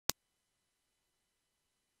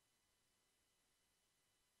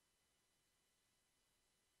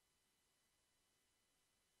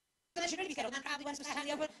then she'd really be scared. And proudly went to sat on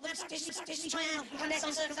the open. Well, surreptitiously trying out. And there's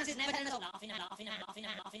some circumstances never telling us all. Laughing out for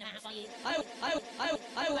years. I know. I know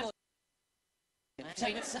a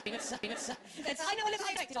little.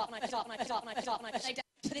 I picked it off and I picked it off and I picked it off and I picked it off and I picked it off.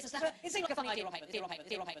 This is it seemed like a funny idea on paper. I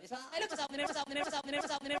looked myself in the mirror.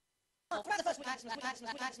 Throughout the first week, I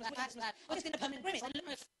just did a permanent grimace.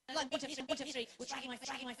 Like one of history was dragging my face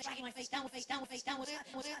downward. I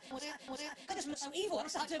just looked so evil. And I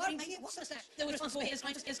started to worry, maybe it was the snatch that was responsible here. He's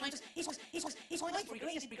one night for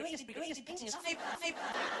painting us. Maybe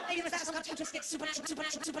it was that some kind of twisted supernatural. You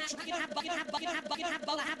don't have a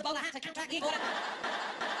bowler hat to counteract evil.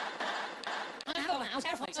 I have a bowler hat. I was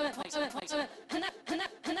terrified. And after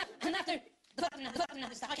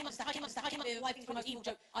the I came up with the wiping from most evil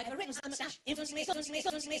joke I'd ever written. The moustache influencing me. Joke I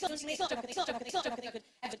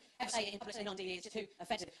could ever say in public, non-DE. It's just too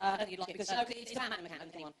offensive. I don't think you'd like it because it's about Madam McCann. I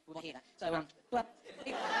don't think anyone would hear that. So well,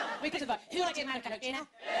 we could vote. Who would like to hear Madam McCann G now?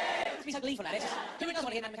 Must be so gleeful at it. Who doesn't want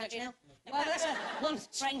to hear Madam McCann G now? Well, that's one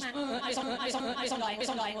strange man. I was on dying.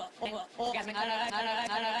 Orgasmic.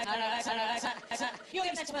 You're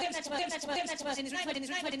sensible in his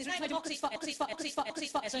right democracy spot.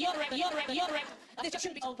 So you're correct. This just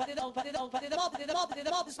shouldn't be told, but the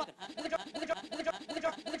mob is fucking. The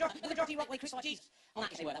drop Rockway crucified Jesus. Well,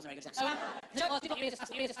 that was a very good sense. So, the joke was, did not you it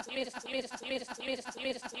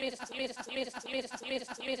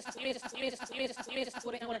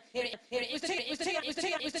was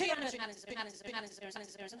the two anniversary madness.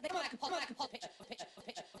 They come like a pod picture of what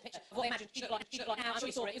they imagined she looked like now. I'm sure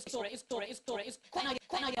you saw it. It was quite an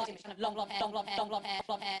ideal image, kind of long blonde hair,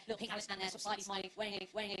 little pink Alice stand there, sort of slightly smiling,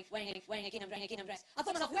 wearing a gingham dress. I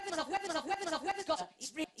thought to myself, whoever's got her,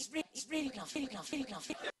 he's really looking after.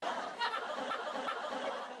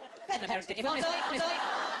 Better than parents did, if I'm honest.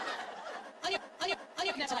 I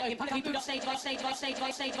look at like we booed off stage, attended.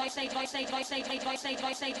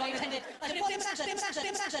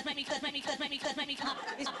 Make me come up.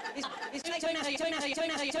 It's too late to announce you.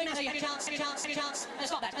 Chance.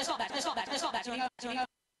 Stop that.